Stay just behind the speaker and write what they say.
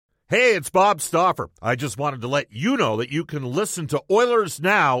Hey, it's Bob Stauffer. I just wanted to let you know that you can listen to Oilers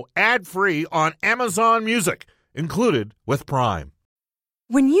Now ad-free on Amazon Music, included with Prime.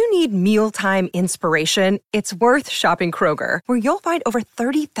 When you need mealtime inspiration, it's worth shopping Kroger, where you'll find over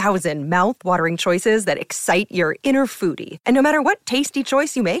 30,000 mouth-watering choices that excite your inner foodie. And no matter what tasty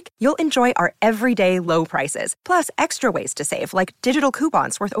choice you make, you'll enjoy our everyday low prices, plus extra ways to save, like digital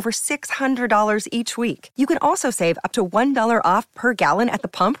coupons worth over $600 each week. You can also save up to $1 off per gallon at the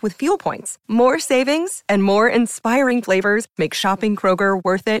pump with fuel points. More savings and more inspiring flavors make shopping Kroger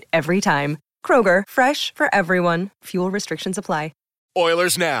worth it every time. Kroger, fresh for everyone. Fuel restrictions apply.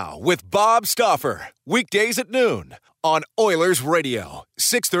 Oilers Now with Bob Stauffer. Weekdays at noon on Oilers Radio,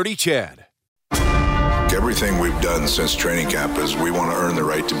 630 CHED. Everything we've done since training camp is we want to earn the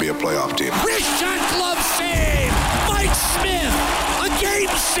right to be a playoff team. Wrist shot, glove save! Mike Smith, a game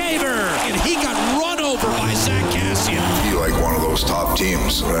saver! And he got run over by Zach Kassian. Be like one of those top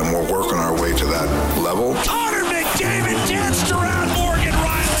teams, and we're working our way to that level. Connor McDavid danced around Morgan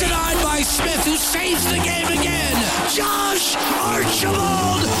Riley. Denied by Smith, who saves the game again. Josh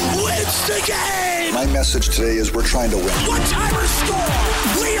Archibald wins the game! My message today is we're trying to win. One-timer score!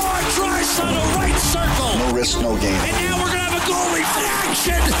 Leon Draisaitl, right circle! No risk, no gain. And now we're going to have a goalie in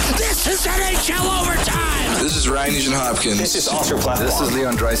action! This is NHL overtime! This is Ryan Nugent-Hopkins. This is Oscar Platt. This is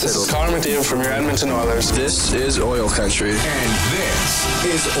Leon Draisaitl. This is Connor McDavid from your Edmonton Oilers. This is Oil Country. And this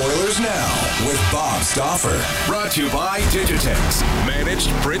is Oilers Now with Bob Stauffer. Brought to you by Digitex. Managed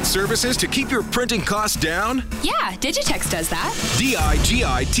print services to keep your printing costs down? Yeah, Digitex does that.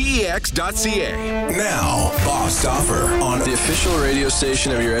 digitex.ca. Now, Bob Stauffer on the official radio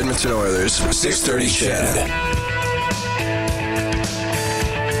station of your Edmonton Oilers, 630 CHED.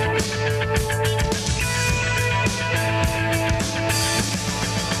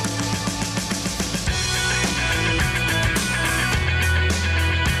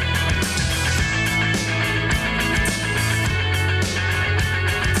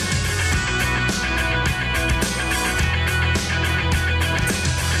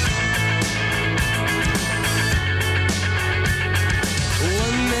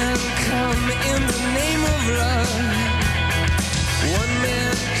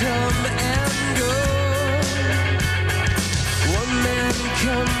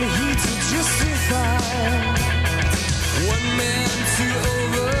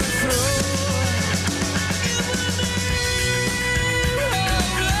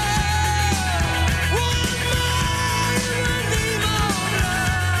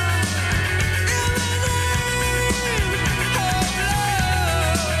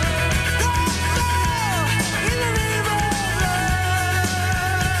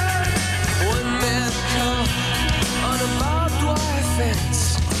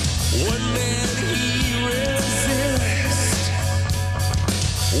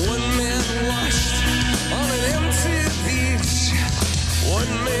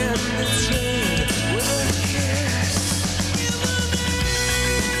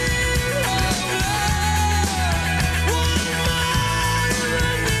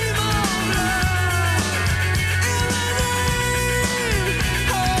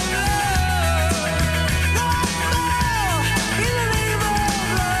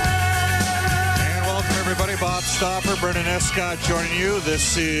 Brendan Escott joining you.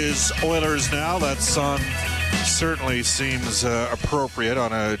 This is Oilers Now. That song certainly seems appropriate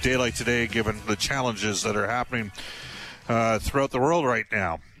on a day like today, given the challenges that are happening throughout the world right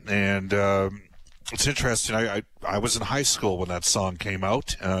now. And it's interesting. I was in high school when that song came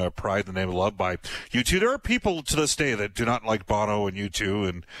out, Pride in the Name of Love by U2. There are people to this day that do not like Bono and U2,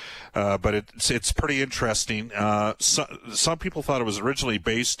 and but it's pretty interesting. Some people thought it was originally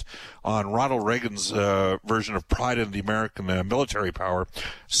based on Ronald Reagan's version of Pride in the American military power.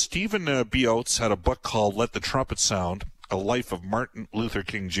 Stephen B. Oates had a book called Let the Trumpet Sound, A Life of Martin Luther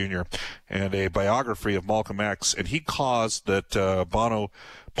King Jr., and a biography of Malcolm X, and he caused that Bono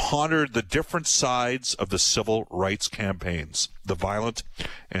pondered the different sides of the civil rights campaigns, the violent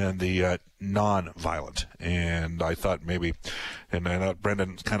and the non-violent. And I thought maybe, and I thought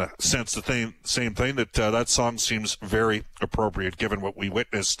Brendan kind of sensed the same thing, that that song seems very appropriate given what we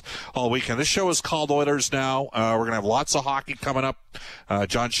witnessed all weekend. This show is called Oilers Now. We're going to have lots of hockey coming up.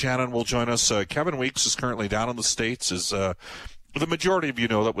 John Shannon will join us. Kevin Weeks is currently down in the States. The majority of you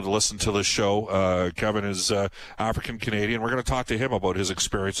know that would listen to this show. Kevin is African-Canadian. We're going to talk to him about his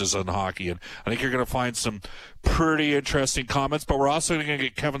experiences in hockey, and I think you're going to find some pretty interesting comments, but we're also going to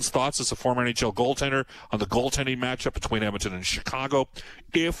get Kevin's thoughts as a former NHL goaltender on the goaltending matchup between Edmonton and Chicago.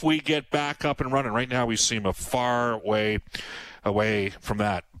 If we get back up and running, right now we seem a far way away from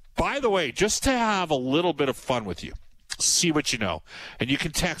that. By the way, just to have a little bit of fun with you, See what you know. And you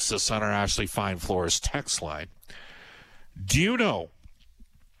can text us on our Ashley Fine Floors text line. Do you know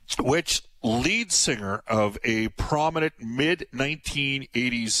which lead singer of a prominent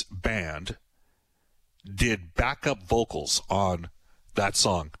mid-1980s band did backup vocals on that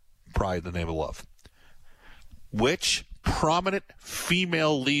song, Pride in the Name of Love? Which prominent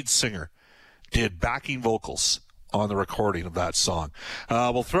female lead singer did backing vocals on the recording of that song?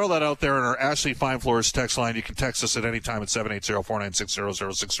 We'll throw that out there in our Ashley Fine Floors text line. You can text us at any time at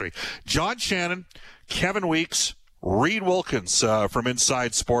 780-496-0063. John Shannon, Kevin Weeks, Reed Wilkins from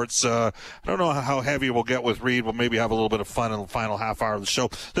Inside Sports. I don't know how heavy we'll get with Reed. We'll maybe have a little bit of fun in the final half hour of the show.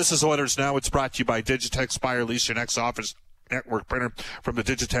 This is Oilers Now. It's brought to you by Digitex. Buy or lease your next office network printer from the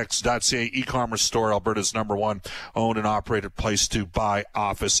Digitex.ca e-commerce store, Alberta's #1 owned and operated place to buy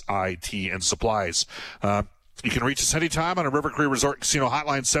office IT and supplies. You can reach us anytime on a River Cree Resort Casino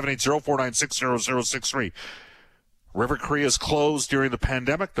hotline, 780-496-0063. River Cree is closed during the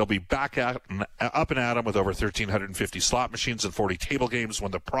pandemic. They'll be back up and at 'em with over 1,350 slot machines and 40 table games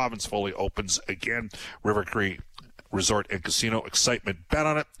when the province fully opens again. River Cree Resort and Casino. Excitement. Bet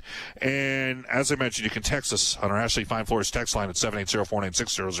on it. And as I mentioned, you can text us on our Ashley Fine Floors text line at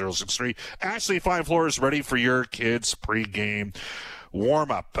 780-496-0063. Ashley Fine Floors, ready for your kids' pregame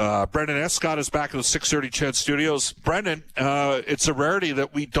warm-up. Brendan Escott is back in the 630 CHED Studios. Brendan, it's a rarity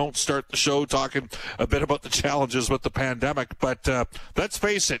that we don't start the show talking a bit about the challenges with the pandemic, but let's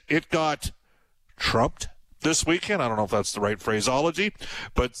face it, it got trumped this weekend. I don't know if that's the right phraseology,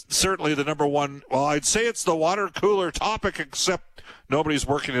 but certainly the number one, well, I'd say it's the water cooler topic, except nobody's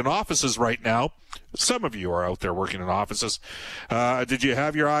working in offices right now. Some of you are out there working in offices. Did you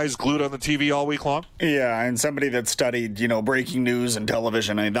have your eyes glued on the TV all week long? Yeah, and somebody that studied, breaking news and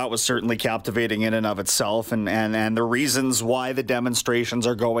television, I mean, that was certainly captivating in and of itself. And the reasons why the demonstrations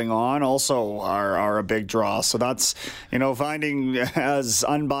are going on also are a big draw. So that's, finding as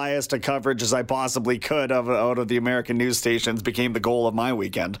unbiased a coverage as I possibly could out of the American news stations became the goal of my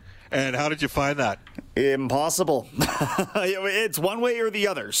weekend. And how did you find that? Impossible. It's one way or the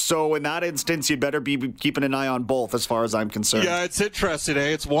other. So in that instance, you'd better be keeping an eye on both as far as I'm concerned. Yeah, it's interesting,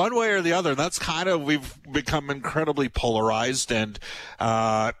 eh? It's one way or the other. And that's kind of, we've become incredibly polarized. And,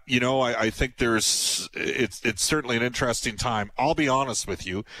 I think it's certainly an interesting time. I'll be honest with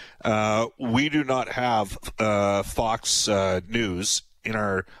you. We do not have Fox News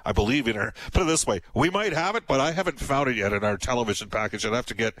put it this way, we might have it, but I haven't found it yet in our television package. I'd have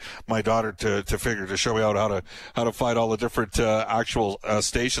to get my daughter to show me out how to find all the different actual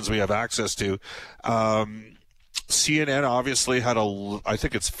stations we have access to. CNN obviously had I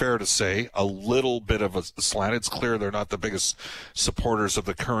think it's fair to say, a little bit of a slant. It's clear they're not the biggest supporters of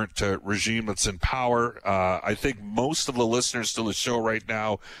the current regime that's in power. I think most of the listeners to the show right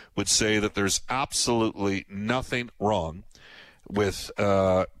now would say that there's absolutely nothing wrong with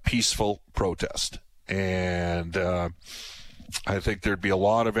peaceful protest. And I think there'd be a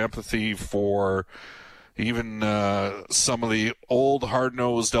lot of empathy for even some of the old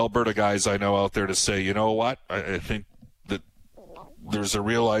hard-nosed Alberta guys I know out there to say, you know what, I think that there's a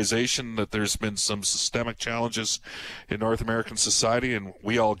realization that there's been some systemic challenges in North American society, and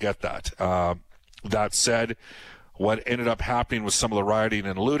we all get that. That said, what ended up happening with some of the rioting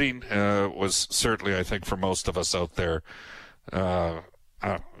and looting was certainly, I think, for most of us out there,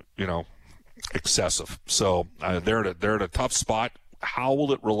 excessive. So they're at a tough spot. How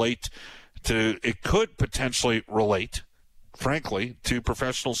will it relate to? It could potentially relate, frankly, to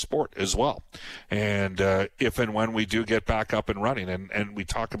professional sport as well. And if and when we do get back up and running, and we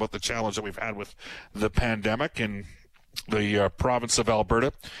talk about the challenge that we've had with the pandemic and the province of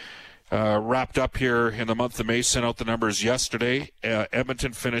Alberta. Wrapped up here in the month of May, sent out the numbers yesterday.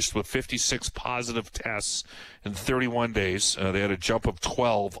 Edmonton finished with 56 positive tests in 31 days. They had a jump of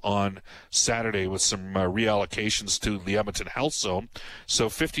 12 on Saturday with some reallocations to the Edmonton Health Zone. So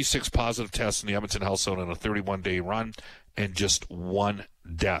 56 positive tests in the Edmonton Health Zone in a 31-day run and just one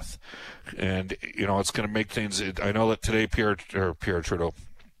death. And, it's going to make things – I know that today Pierre Trudeau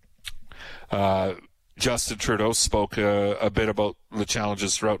Justin Trudeau spoke a bit about the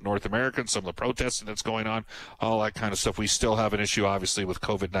challenges throughout North America and some of the protesting that's going on, all that kind of stuff. We still have an issue, obviously, with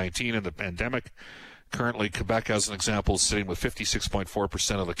COVID-19 and the pandemic. Currently, Quebec, as an example, is sitting with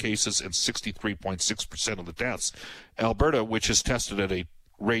 56.4% of the cases and 63.6% of the deaths. Alberta, which is tested at a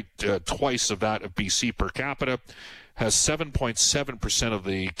rate twice of that of BC per capita, has 7.7% of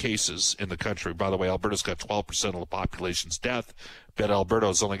the cases in the country. By the way, Alberta's got 12% of the population's death, but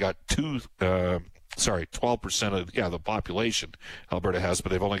Alberta's only got two 12% of the population Alberta has,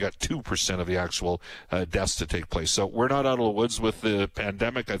 but they've only got 2% of the actual deaths to take place. So we're not out of the woods with the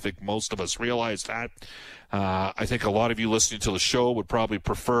pandemic. I think most of us realize that. I think a lot of you listening to the show would probably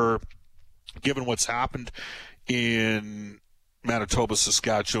prefer, given what's happened in Manitoba,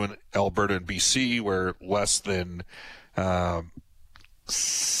 Saskatchewan, Alberta, and BC, where less than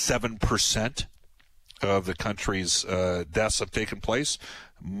 7% of the country's deaths have taken place.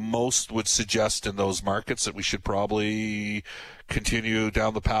 Most would suggest in those markets that we should probably continue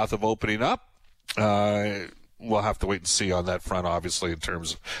down the path of opening up. We'll have to wait and see on that front, obviously, in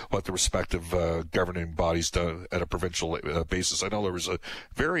terms of what the respective governing bodies do at a provincial basis. I know there was a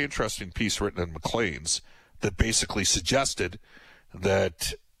very interesting piece written in Maclean's that basically suggested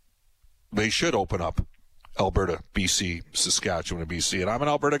that they should open up Alberta, BC, Saskatchewan, and BC. And I'm an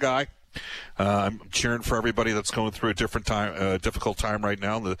Alberta guy. I'm cheering for everybody that's going through a difficult time right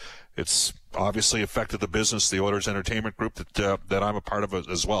now. It's obviously affected the business, the Oilers Entertainment Group that I'm a part of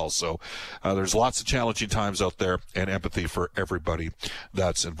as well. So there's lots of challenging times out there, and empathy for everybody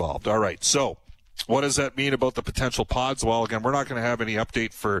that's involved. All right, so what does that mean about the potential pods? Well, again, we're not going to have any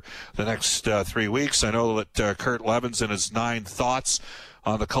update for the next 3 weeks. I know that Kurt Levins in his 9 thoughts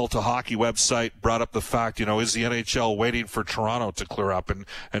on the Cult of Hockey website brought up the fact, is the NHL waiting for Toronto to clear up? And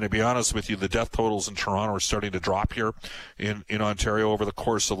to be honest with you, the death totals in Toronto are starting to drop here in Ontario over the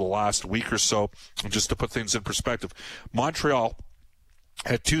course of the last week or so. And just to put things in perspective, Montreal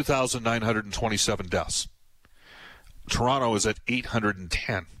had 2,927 deaths. Toronto is at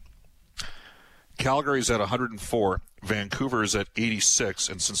 810. Calgary's at 104, Vancouver is at 86,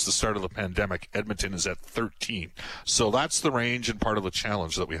 and since the start of the pandemic, Edmonton is at 13. So that's the range and part of the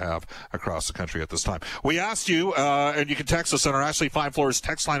challenge that we have across the country at this time. We asked you, and you can text us on our Ashley Fine Floors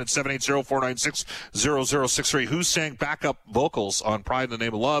text line at 780-496-0063, who sang backup vocals on Pride in the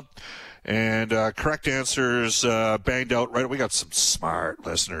Name of Love? And correct answers banged out right. We got some smart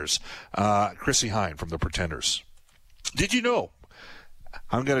listeners. Chrissy Hine from The Pretenders. Did you know?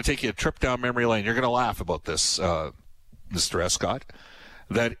 I'm going to take you a trip down memory lane. You're going to laugh about this, Mr. Escott,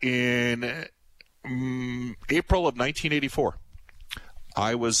 that in April of 1984,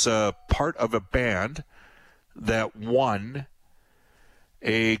 I was part of a band that won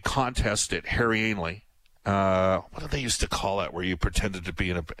a contest at Harry Ainley. What did they used to call that, where you pretended to be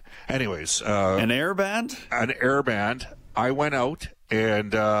in a... Anyways. An air band? An air band. I went out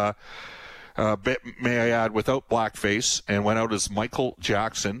and... may I add, without blackface, and went out as Michael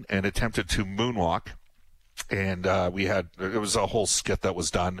Jackson and attempted to moonwalk. And it was a whole skit that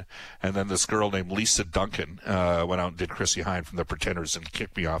was done. And then this girl named Lisa Duncan went out and did Chrissy Hine from The Pretenders and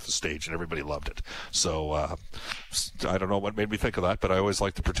kicked me off the stage, and everybody loved it. So I don't know what made me think of that, but I always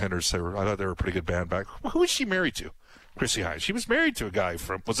liked The Pretenders. I thought they were a pretty good band back. Who was she married to? Chrissy Hine. She was married to a guy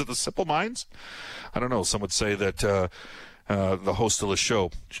from, was it the Simple Minds? I don't know. Some would say that... the host of the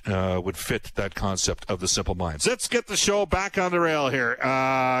show would fit that concept of the Simple Minds. Let's get the show back on the rail here.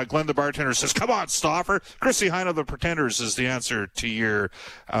 Glenn the bartender says, come on, Stauffer. Chrissy Hine of The Pretenders is the answer to your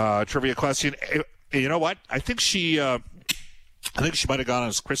trivia question. You know what? I think she might have gone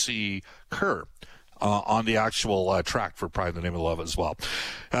as Chrissy Kerr on the actual track for Pride in the Name of Love as well.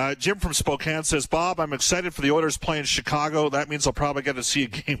 Jim from Spokane says, Bob, I'm excited for the Oilers playing Chicago. That means I'll probably get to see a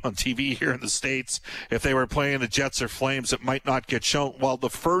game on TV here in the States. If they were playing the Jets or Flames, it might not get shown. Well,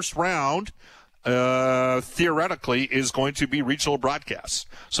 the first round, theoretically, is going to be regional broadcasts.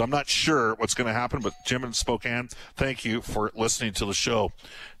 So I'm not sure what's going to happen, but Jim in Spokane, thank you for listening to the show.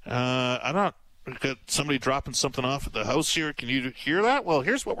 I'm not... We've got somebody dropping something off at the house here. Can you hear that? Well,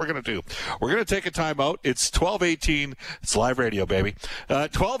 here's what we're going to do. We're going to take a time out. It's 12:18. It's live radio, baby.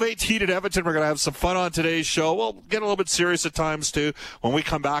 12:18 at Edmonton. We're going to have some fun on today's show. We'll get a little bit serious at times, too. When we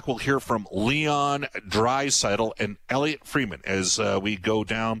come back, we'll hear from Leon Draisaitl and Elliot Freeman as we go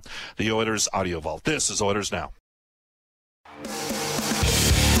down the Oilers audio vault. This is Oilers Now.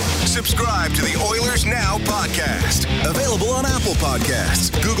 Subscribe to the Oilers Now podcast. Available on Apple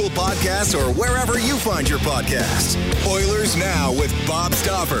Podcasts, Google Podcasts, or wherever you find your podcasts. Oilers Now with Bob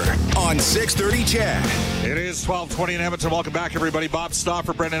Stauffer on 630 CHED. It is 12:20 in Edmonton. Welcome back, everybody. Bob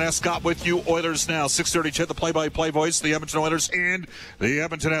Stauffer, Brendan Escott with you. Oilers Now, 630 CHED, the play-by-play voice, the Edmonton Oilers and the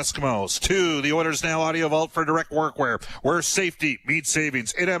Edmonton Eskimos. To the Oilers Now audio vault for Direct Workwear, where safety meets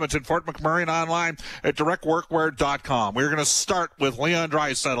savings. In Edmonton, Fort McMurray, and online at directworkwear.com. We're going to start with Leon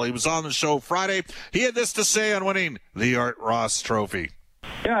Draisaitl. He was on the show Friday. He had this to say on winning the Art Ross Trophy.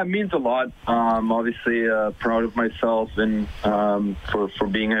 Yeah, it means a lot. Obviously, proud of myself and for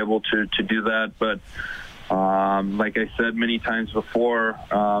being able to do that. But like I said many times before,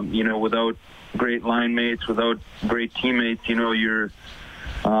 without great line mates, without great teammates, you're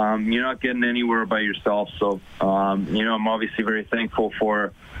you're not getting anywhere by yourself. So, I'm obviously very thankful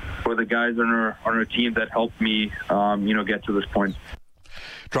for the guys on our team that helped me, get to this point.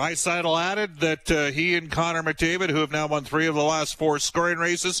 Draisaitl added that he and Connor McDavid, who have now won 3 of the last 4 scoring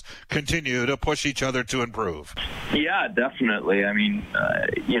races, continue to push each other to improve. Yeah, definitely. I mean,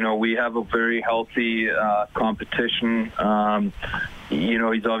 we have a very healthy competition.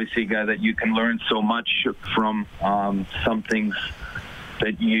 He's obviously a guy that you can learn so much from. Some things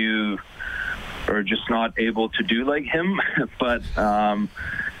that you are just not able to do like him, but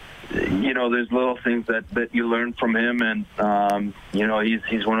there's little things that you learn from him, and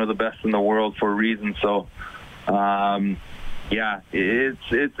he's one of the best in the world for a reason. So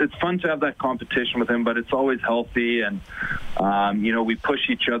it's fun to have that competition with him, but it's always healthy, and we push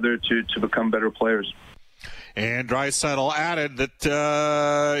each other to become better players. And Draisaitl added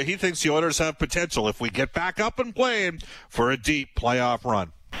that he thinks the Oilers have potential if we get back up and playing for a deep playoff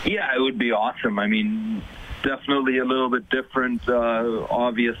run. Yeah, it would be awesome. I mean, definitely a little bit different,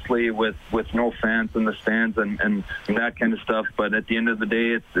 obviously, with no fans in the stands and that kind of stuff. But at the end of the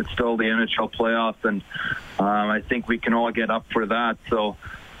day, it's still the NHL playoffs, and I think we can all get up for that. So,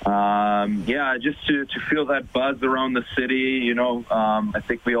 just to feel that buzz around the city, I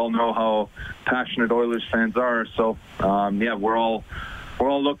think we all know how passionate Oilers fans are. So, we're all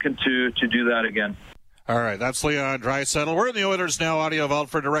looking to do that again. All right, that's Leon Draisaitl. We're in the Oilers Now audio vault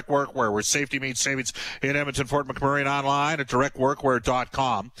for Direct Workwear, where safety meets savings in Edmonton, Fort McMurray, and online at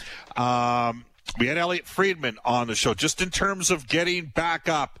directworkwear.com. We had Elliot Friedman on the show just in terms of getting back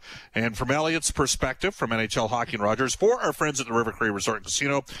up. And from Elliot's perspective, from NHL Hockey and Rogers, for our friends at the River Cree Resort and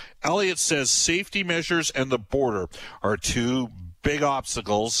Casino, Elliot says safety measures and the border are 2 big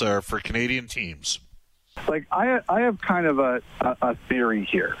obstacles for Canadian teams. Like, I have kind of a theory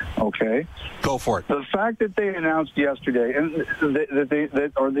here, okay? Go for it. The fact that they announced yesterday, and they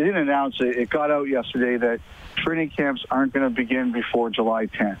didn't announce it, it got out yesterday that training camps aren't going to begin before July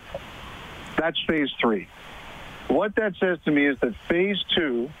 10th. That's phase 3. What that says to me is that phase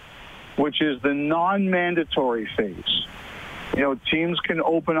 2, which is the non-mandatory phase, teams can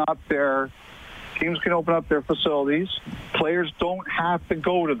open up their facilities. Players don't have to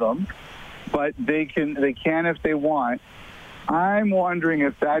go to them, but they can if they want. I'm wondering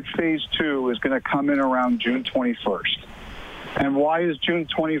if that phase 2 is going to come in around June 21st. And why is June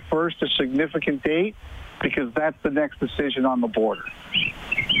 21st a significant date? Because that's the next decision on the border.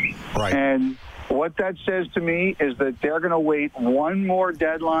 Right. And what that says to me is that they're going to wait one more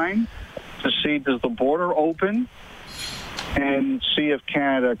deadline to see, does the border open, and see if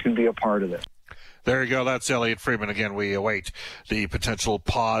Canada can be a part of it. There you go. That's Elliot Friedman. Again, we await the potential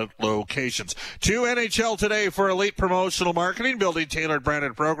pod locations. To NHL Today for Elite Promotional Marketing, building tailored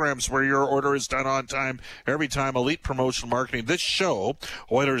branded programs where your order is done on time every time. Elite Promotional Marketing. This show,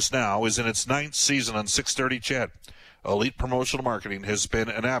 Oilers Now, is in its 9th season on 630 CHED. Elite Promotional Marketing has been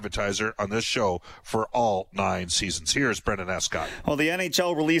an advertiser on this show for all 9 seasons. Here's Brendan Escott. Well, the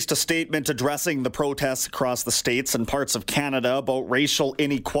NHL released a statement addressing the protests across the states and parts of Canada about racial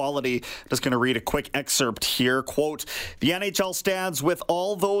inequality. Just going to read a quick excerpt here. Quote, "The NHL stands with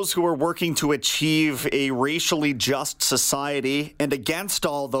all those who are working to achieve a racially just society and against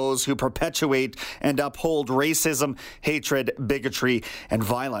all those who perpetuate and uphold racism, hatred, bigotry, and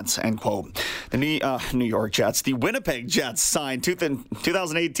violence." End quote. The New York Jets, the Winnipeg Jets signed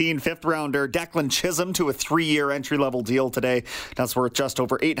 2018 fifth-rounder Declan Chisholm to a 3-year entry-level deal today. That's worth just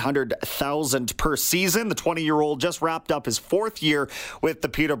over $800,000 per season. The 20-year-old just wrapped up his 4th year with the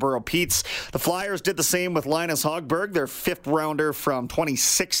Peterborough Petes. The Flyers did the same with Linus Hogberg, their 5th-rounder from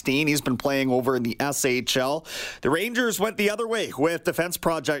 2016. He's been playing over in the SHL. The Rangers went the other way with defense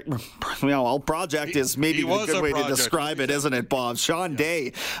project. Project is maybe a good way to describe it, isn't it, Bob? Sean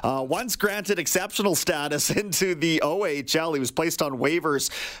Day, once granted exceptional status into the OHL. He was placed on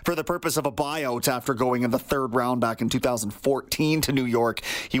waivers for the purpose of a buyout after going in the 3rd round back in 2014 to New York.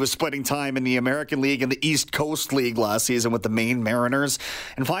 He was splitting time in the American League and the East Coast League last season with the Maine Mariners.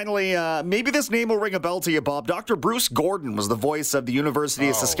 And finally, maybe this name will ring a bell to you, Bob. Dr. Bruce Gordon was the voice of the University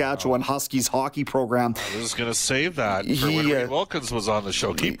of Saskatchewan Huskies hockey program. I was going to save that for when Ray Wilkins was on the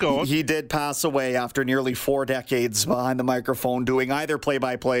show. Keep going. He did pass away after nearly 4 decades behind the microphone doing either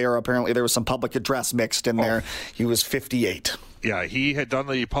play-by-play or apparently there was some public address mixed in there. He was 58. Yeah, he had done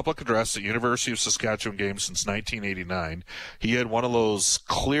the public address at University of Saskatchewan games since 1989. He had one of those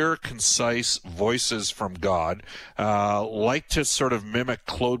clear, concise voices from God. Liked to sort of mimic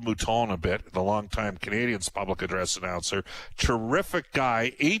Claude Mouton a bit, the longtime Canadiens public address announcer. Terrific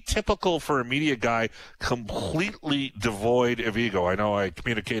guy, atypical for a media guy, completely devoid of ego. I know I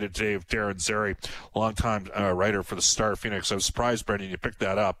communicated today with Darren Zeri, longtime writer for the Star Phoenix. I was surprised, Brendan, you picked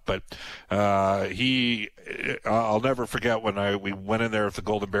that up, but I'll never forget when we went in there with the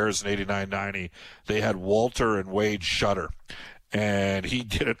Golden Bears in 89-90. They had Walter and Wade Shutter, and he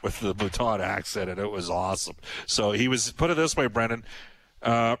did it with the Mouton accent, and it was awesome. So he was, put it this way, Brendan,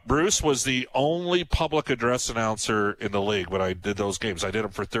 Bruce was the only public address announcer in the league when I did those games. I did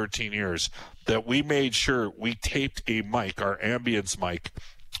them for 13 years, that we made sure we taped a mic, our ambience mic,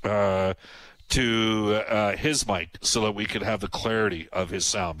 to his mic so that we could have the clarity of his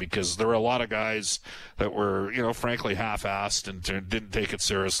sound, because there were a lot of guys that were, frankly half-assed and didn't take it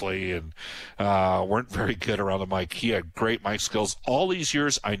seriously and weren't very good around the mic. He had great mic skills. All these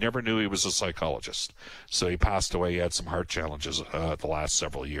years, I never knew he was a psychologist. So he passed away. He had some heart challenges the last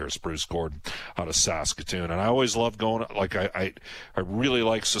several years, Bruce Gordon out of Saskatoon. And I always loved going, I really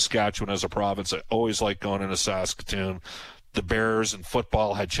like Saskatchewan as a province. I always liked going into Saskatoon. The Bears in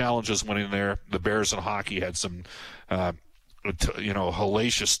football had challenges winning there. The Bears in hockey had some,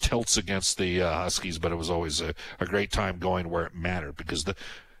 hellacious tilts against the Huskies, but it was always a great time going where it mattered. Because,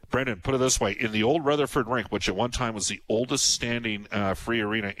 Brendan, put it this way, in the old Rutherford Rink, which at one time was the oldest standing free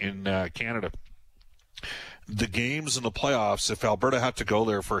arena in Canada, the games in the playoffs, if Alberta had to go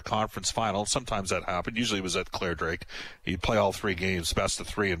there for a conference final, sometimes that happened. Usually it was at Clare Drake. You'd play all three games, best of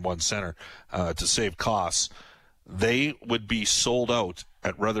three in one center to save costs. They would be sold out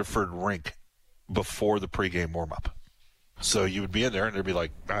at Rutherford Rink before the pregame warm-up. So you would be in there, and they'd be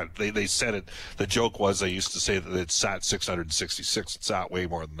like, they said it. The joke was they used to say that it sat 666. It sat way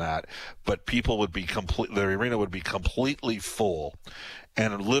more than that. But people would be the arena would be completely full,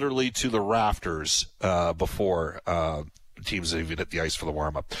 and literally to the rafters before teams even hit the ice for the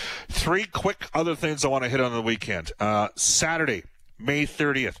warm-up. Three quick other things I want to hit on the weekend. Saturday, May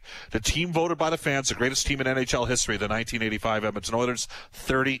 30th, the team voted by the fans, the greatest team in NHL history, the 1985 Edmonton Oilers,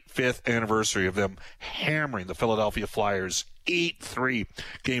 35th anniversary of them hammering the Philadelphia Flyers 8-3,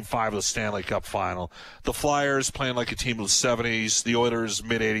 Game 5 of the Stanley Cup Final. The Flyers playing like a team of the 70s. The Oilers,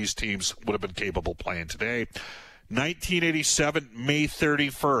 mid-80s teams would have been capable playing today. 1987, May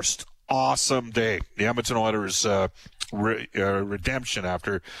 31st, awesome day. The Edmonton Oilers redemption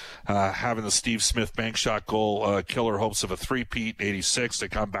after having the Steve Smith bank shot goal killer hopes of a three-peat in 86. They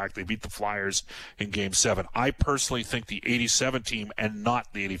come back. They beat the Flyers in Game 7. I personally think the 87 team and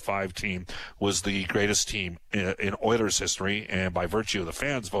not the 85 team was the greatest team in Oilers history, and by virtue of the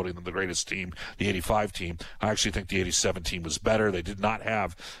fans voting them the greatest team, the 85 team, I actually think the 87 team was better. They did not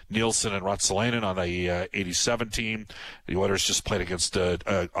have Nielsen and Ruotsalainen on the 87 team. The Oilers just played against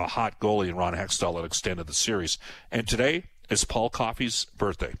a hot goalie in Ron Hextall that extended the series. And today is Paul Coffey's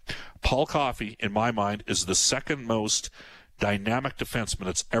birthday. Paul Coffey, in my mind, is the second most dynamic defenseman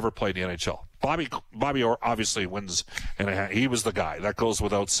that's ever played in the NHL. Bobby Orr obviously wins, and he was the guy. That goes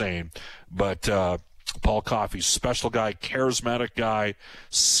without saying. But Paul Coffey, special guy, charismatic guy,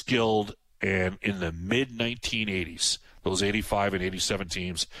 skilled, and in the mid-1980s, those 85 and 87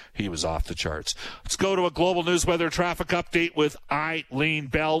 teams, he was off the charts. Let's go to a global news weather traffic update with Eileen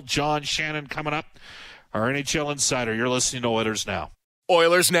Bell. John Shannon coming up. Our NHL insider, you're listening to Oilers Now.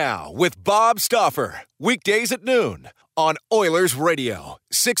 Oilers Now with Bob Stauffer. Weekdays at noon on Oilers Radio,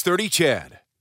 630 CHED.